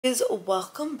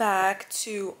Welcome back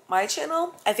to my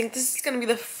channel. I think this is gonna be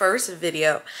the first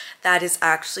video that is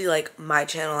actually like my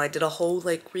channel. I did a whole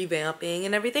like revamping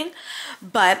and everything,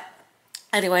 but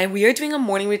anyway, we are doing a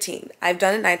morning routine. I've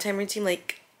done a nighttime routine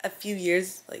like a few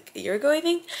years, like a year ago I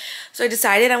think, so I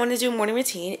decided I wanted to do a morning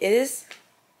routine. It is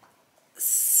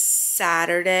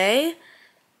Saturday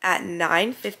at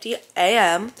 9:50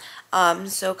 a.m.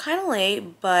 So kind of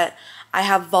late, but I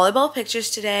have volleyball pictures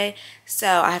today, so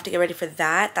I have to get ready for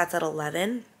that. That's at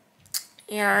 11.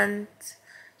 And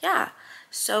yeah,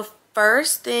 so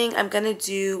first thing I'm gonna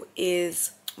do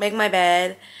is make my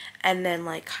bed and then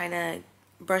like kind of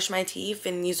brush my teeth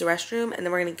and use the restroom, and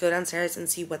then we're gonna go downstairs and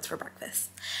see what's for breakfast.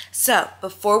 So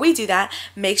before we do that,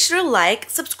 make sure to like,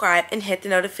 subscribe, and hit the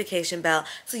notification bell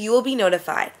so you will be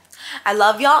notified. I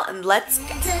love y'all, and let's go.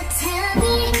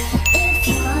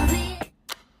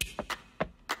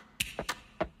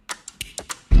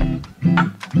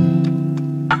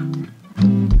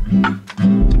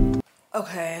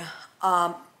 Okay,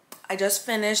 I just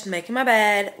finished making my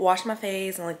bed, washing my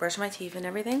face, and like brushing my teeth and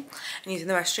everything, and using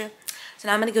the restroom. So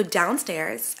now I'm gonna go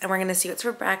downstairs and we're gonna see what's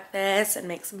for breakfast and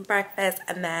make some breakfast,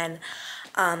 and then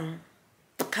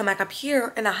come back up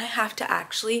here and I have to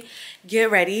actually get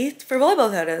ready for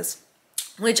volleyball photos,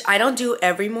 which I don't do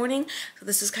every morning. So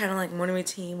this is kind of like morning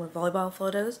routine with volleyball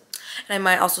photos. And I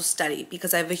might also study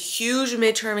because I have a huge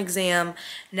midterm exam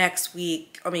this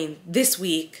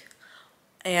week,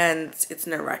 and it's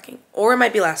nerve-wracking. Or it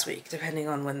might be last week, depending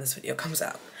on when this video comes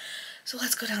out. So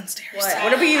let's go downstairs.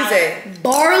 What are we using?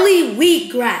 Barley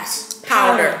wheatgrass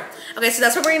powder. Okay, so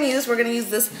that's what we're gonna use. We're gonna use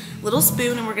this little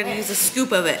spoon and we're gonna use a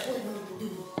scoop of it.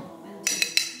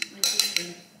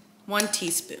 1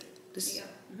 teaspoon.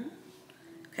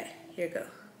 Okay, here you go.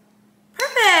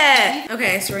 Perfect!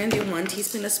 Okay, so we're gonna do 1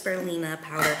 teaspoon of spirulina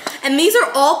powder. And these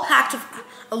are all packed with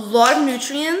a lot of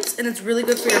nutrients, and it's really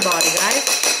good for your body,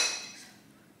 guys.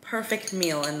 Perfect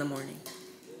meal in the morning.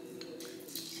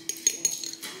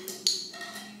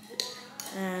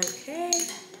 Okay.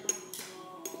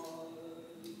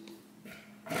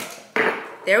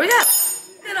 There we go.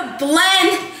 I'm gonna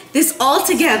blend this all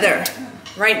together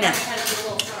right now.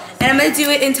 And I'm gonna do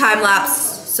it in time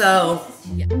lapse, so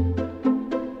yeah.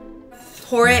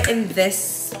 Pour it in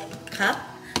this cup.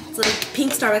 It's a little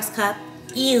pink Starbucks cup.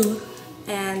 Ew.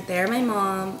 And there, my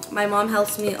mom. My mom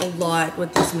helps me a lot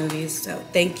with these movies, so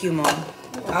thank you, Mom.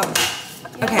 Wow.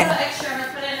 Okay.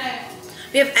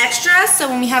 We have extra, so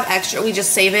when we have extra, we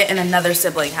just save it and another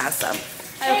sibling has some.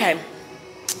 Okay.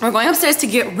 We're going upstairs to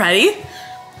get ready.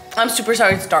 I'm super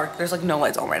sorry it's dark. There's like no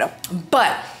lights on right now.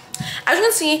 But as you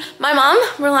can see, my mom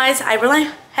I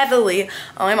rely heavily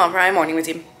on my mom for my morning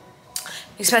routine.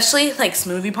 Especially like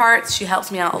smoothie parts. She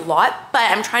helps me out a lot, but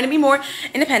I'm trying to be more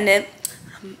independent.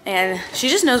 And she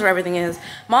just knows where everything is.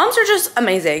 Moms are just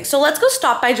amazing. So let's go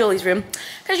stop by Jolie's room,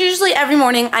 because usually every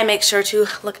morning I make sure to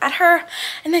look at her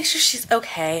and make sure she's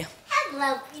okay.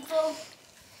 Hello, people.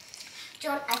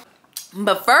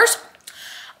 But first,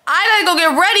 I gotta go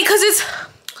get ready because it's,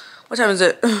 what time is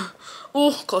it?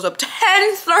 Oh, close up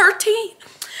 10:30.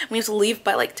 We have to leave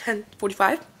by like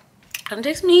 10:45. And it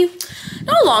takes me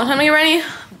not a long time to get ready,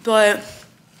 but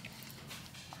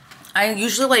I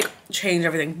usually like change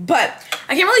everything. But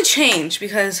I can't really change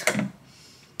because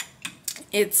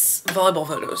it's volleyball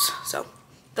photos, so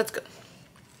that's good.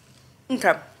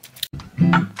 Okay.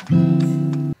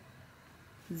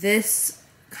 This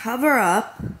cover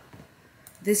up,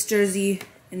 this jersey,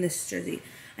 and this jersey.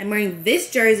 I'm wearing this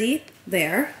jersey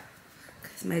there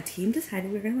because my team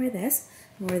decided we're gonna wear this.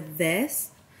 I'm gonna wear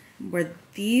this. I'm gonna wear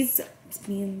these.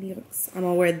 I'm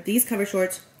gonna wear these cover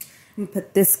shorts. I'm gonna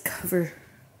put this cover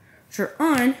shirt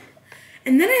on,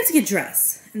 and then I have to get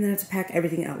dressed, and then I have to pack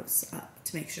everything else up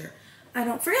to make sure I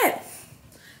don't forget.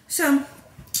 So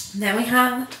then we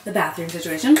have the bathroom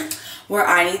situation where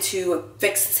I need to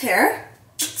fix this hair.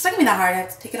 It's not gonna be that hard. I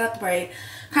have to take it out the braid.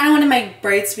 Kind of wanted my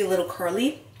braids to be a little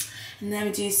curly, and then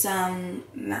we do some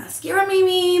mascara,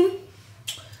 maybe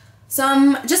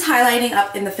some just highlighting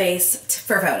up in the face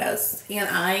for photos. And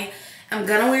I am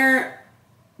gonna wear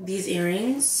these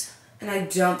earrings. And I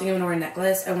don't think I'm gonna wear a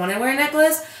necklace. I wanna wear a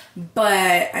necklace,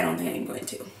 but I don't think I'm going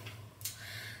to.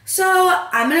 So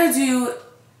I'm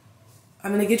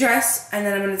gonna get dressed, and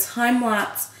then I'm gonna time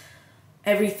lapse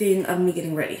everything of me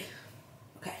getting ready.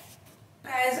 Okay.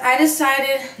 Guys, I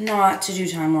decided not to do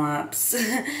time lapse.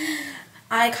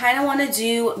 I kinda wanna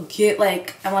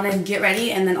I wanna get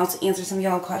ready and then also answer some of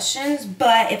y'all questions,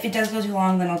 but if it does go too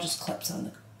long, then I'll just clip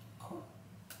some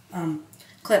of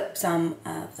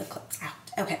the clips out.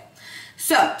 Okay.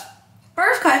 So,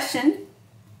 first question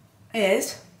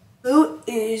is, who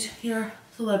is your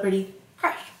celebrity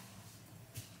crush?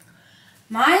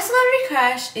 My celebrity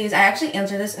crush is, I actually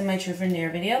answered this in my Truth or Dare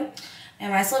video,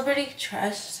 and my celebrity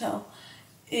crush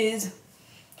is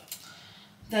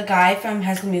the guy from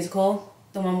High School Musical,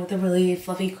 the one with the really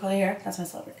fluffy curly hair. That's my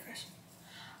celebrity crush.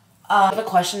 You have a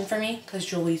question for me, because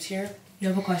Jolie's here. You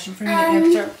have a question for me to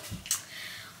answer?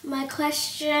 My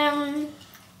question,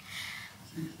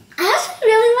 I actually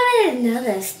really wanted to know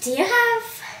this. Do you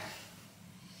have,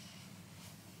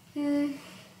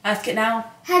 Ask it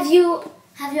now. Have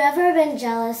you ever been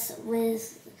jealous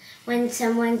when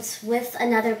someone's with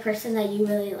another person that you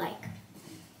really like?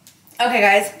 Okay,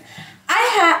 guys.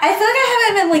 I feel like I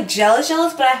haven't been like jealous,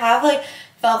 but I have like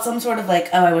felt some sort of like,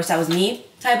 oh, I wish that was me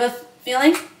type of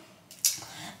feeling.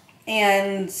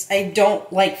 And I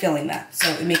don't like feeling that,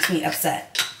 so it makes me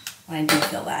upset when I do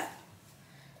feel that.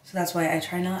 So that's why I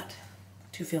try not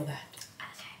to feel that.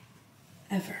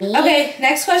 Okay. Ever. Okay,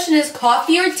 next question is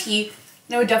coffee or tea?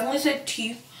 I would definitely say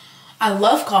tea. I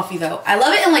love coffee though. I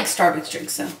love it in like Starbucks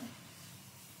drinks,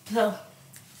 so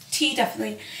tea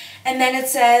definitely. And then it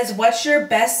says, what's your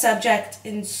best subject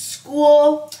in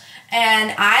school?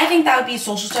 And I think that would be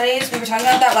social studies. We were talking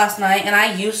about that last night, and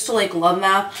I used to like love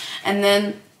math, and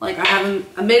then like I have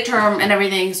a midterm and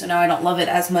everything, so now I don't love it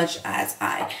as much as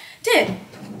I did.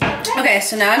 Okay,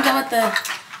 so now I'm done with the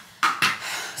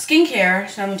skincare,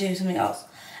 so I'm gonna do something else.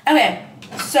 Okay,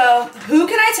 so who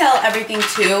can I tell everything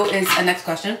to is the next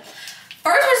question.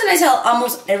 First person I tell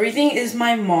almost everything is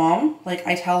my mom. Like,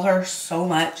 I tell her so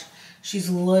much.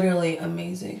 She's literally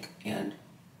amazing, and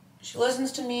she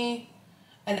listens to me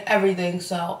and everything,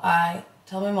 so I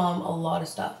tell my mom a lot of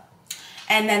stuff.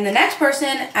 And then the next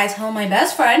person, I tell my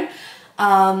best friend,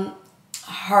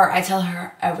 I tell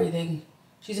her everything.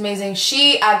 She's amazing.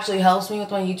 She actually helps me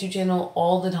with my YouTube channel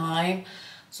all the time,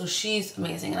 so she's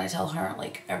amazing, and I tell her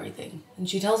like everything. And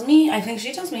she tells me, I think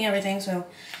she tells me everything, so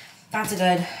that's a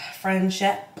good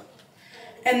friendship.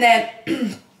 And then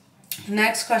the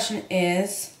next question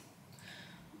is,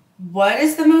 what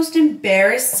is the most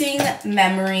embarrassing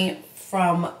memory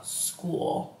from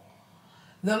school?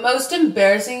 The most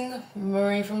embarrassing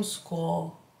memory from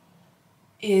school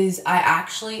is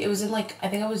it was in like, I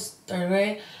think I was 3rd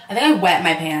grade. I think I wet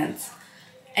my pants.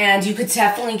 And you could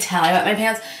definitely tell I wet my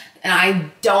pants. And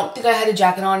I don't think I had a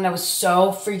jacket on, and I was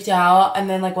so freaked out. And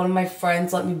then like one of my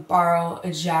friends let me borrow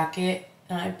a jacket,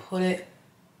 and I put it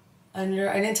under.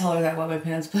 I didn't tell her that I wet my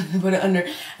pants, but I put it under,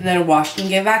 and then I washed and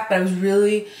gave it back. But I was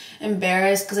really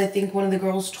embarrassed because I think one of the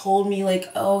girls told me like,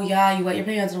 oh yeah, you wet your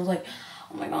pants. And I was like,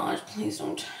 oh my gosh, please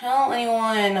don't tell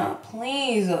anyone.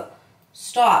 Please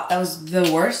stop. That was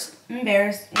the worst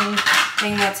embarrassing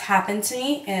thing that's happened to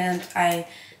me, and I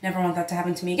never want that to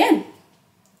happen to me again.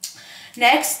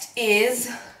 Next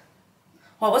is,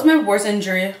 what was my worst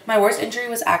injury? My worst injury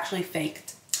was actually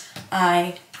faked.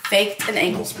 I faked an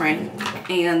ankle sprain,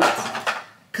 and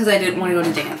because I didn't want to go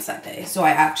to dance that day, so I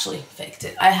actually faked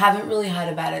it. I haven't really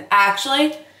had a bad,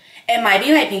 actually, it might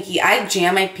be my pinky. I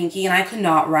jammed my pinky, and I could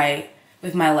not write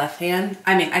with my left hand.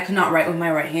 I mean, I could not write with my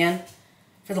right hand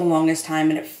for the longest time,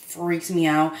 and it freaks me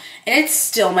out. And it's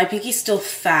still, my pinky's still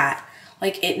fat.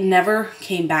 Like, it never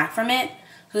came back from it.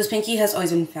 So this pinky has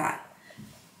always been fat.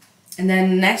 And then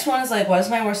the next one is like, what is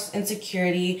my worst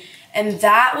insecurity? And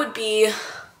that would be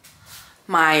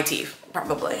my teeth,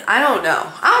 probably. I don't know.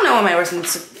 I don't know what my worst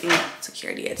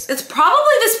insecurity is. It's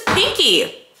probably this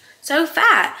pinky. So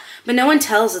fat. But no one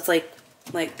tells it's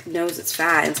like knows it's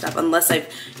fat and stuff, unless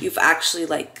you've actually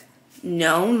like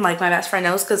known, like my best friend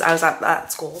knows, because I was at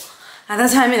that school at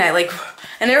that time, and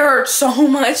and it hurt so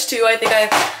much too. I think I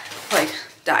like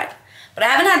died. But I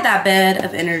haven't had that bad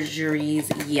of injuries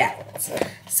yet.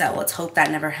 So let's hope that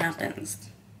never happens,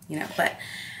 you know. But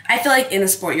I feel like in a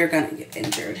sport, you're gonna get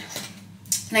injured.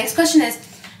 Next question is,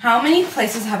 how many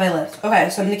places have I lived? Okay,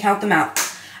 so I'm gonna count them out.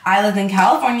 I lived in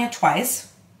California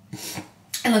twice.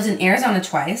 I lived in Arizona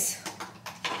twice.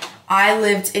 I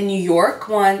lived in New York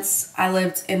once. I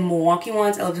lived in Milwaukee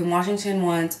once. I lived in Washington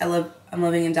once. I'm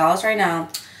living in Dallas right now.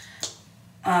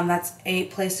 That's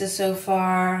 8 places so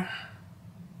far.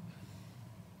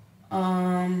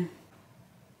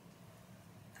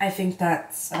 I think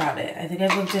that's about it. I think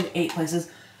I've lived in 8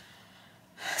 places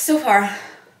so far.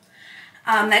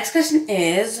 Next question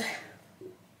is,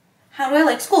 how do I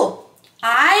like school?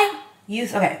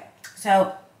 Okay,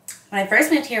 so when I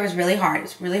first moved here, it was really hard. It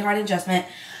was really hard adjustment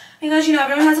because, you know,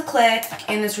 everyone has a clique,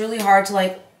 and it's really hard to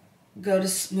like go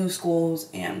to move schools,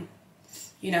 and,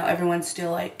 you know, everyone still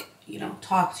like, you know,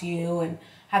 talk to you and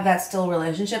have that still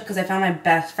relationship, because I found my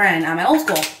best friend at my old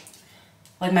school.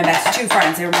 Like my best 2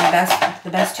 friends. They were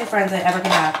the best 2 friends I ever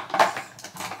could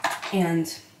have.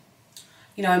 And,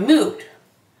 you know, I moved.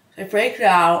 So I freaked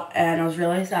out, and I was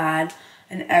really sad.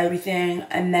 and everything.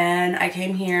 And then I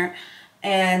came here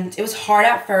and it was hard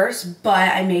at first,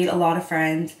 but I made a lot of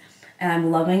friends and I'm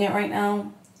loving it right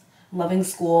now. I'm loving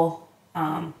school.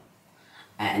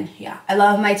 And yeah, I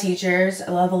love my teachers.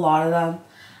 I love a lot of them.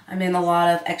 I'm in a lot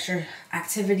of extra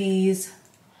activities.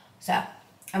 So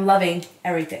I'm loving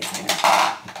everything here.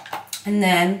 And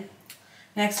then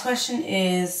next question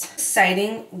is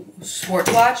exciting sport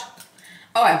to watch.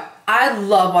 Okay, I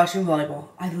love watching volleyball.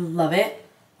 I love it.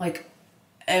 Like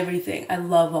everything. I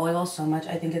love volleyball so much.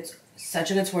 I think it's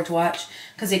such a good sport to watch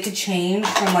because it could change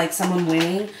from like someone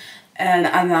winning in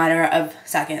a matter of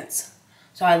seconds.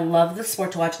 So I love the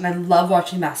sport to watch, and I love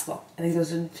watching basketball. I think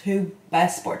those are the two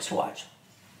best sports to watch.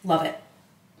 Love it.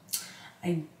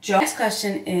 Next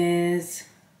question is,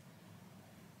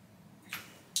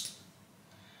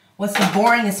 what's the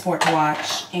boringest sport to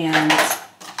watch? And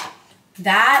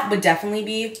that would definitely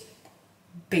be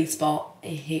baseball. I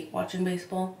hate watching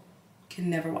baseball. Can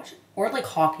never watch it. Or like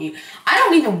hockey. I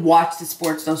don't even watch those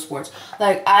sports.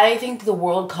 Like I think the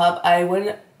World Cup, I'm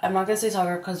not gonna say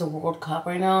soccer because the World Cup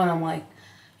right now, and I'm like,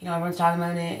 you know, everyone's talking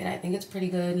about it, and I think it's pretty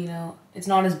good, you know. It's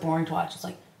not as boring to watch as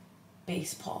like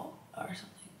baseball or something.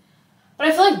 But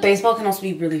I feel like baseball can also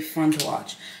be really fun to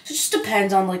watch. So it just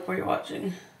depends on like where you're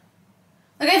watching.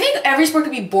 Like I think every sport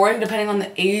could be boring depending on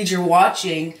the age you're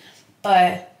watching.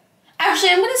 But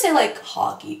actually I'm gonna say like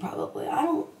hockey probably. I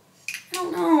don't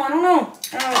know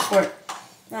the sport.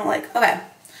 I don't like. Okay.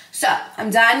 So I'm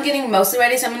done getting mostly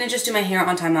ready, so I'm gonna just do my hair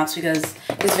on time lapse because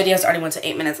this video's already went to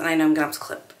 8 minutes and I know I'm gonna have to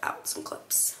clip out some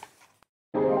clips.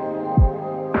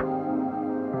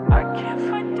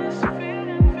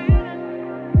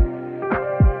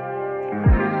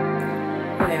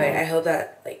 Wait, I hope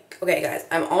that, like, okay guys,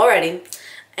 I'm all ready,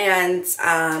 and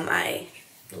I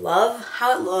love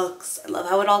how it looks, I love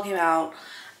how it all came out,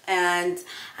 and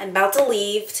I'm about to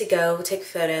leave to go take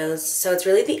photos, so it's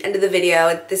really the end of the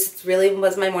video. This really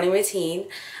was my morning routine,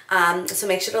 so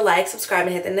make sure to like, subscribe,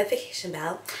 and hit the notification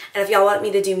bell, and if y'all want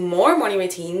me to do more morning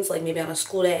routines, like maybe on a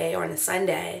school day or on a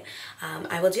Sunday,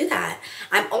 I will do that.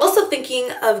 I'm also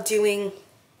thinking of doing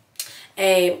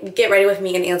a get ready with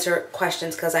me and answer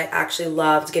questions because I actually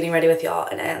loved getting ready with y'all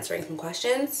and answering some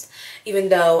questions, even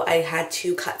though I had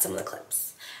to cut some of the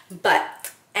clips.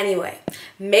 But anyway,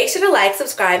 make sure to like,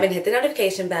 subscribe, and hit the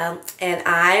notification bell, and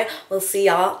I will see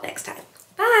y'all next time.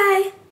 Bye!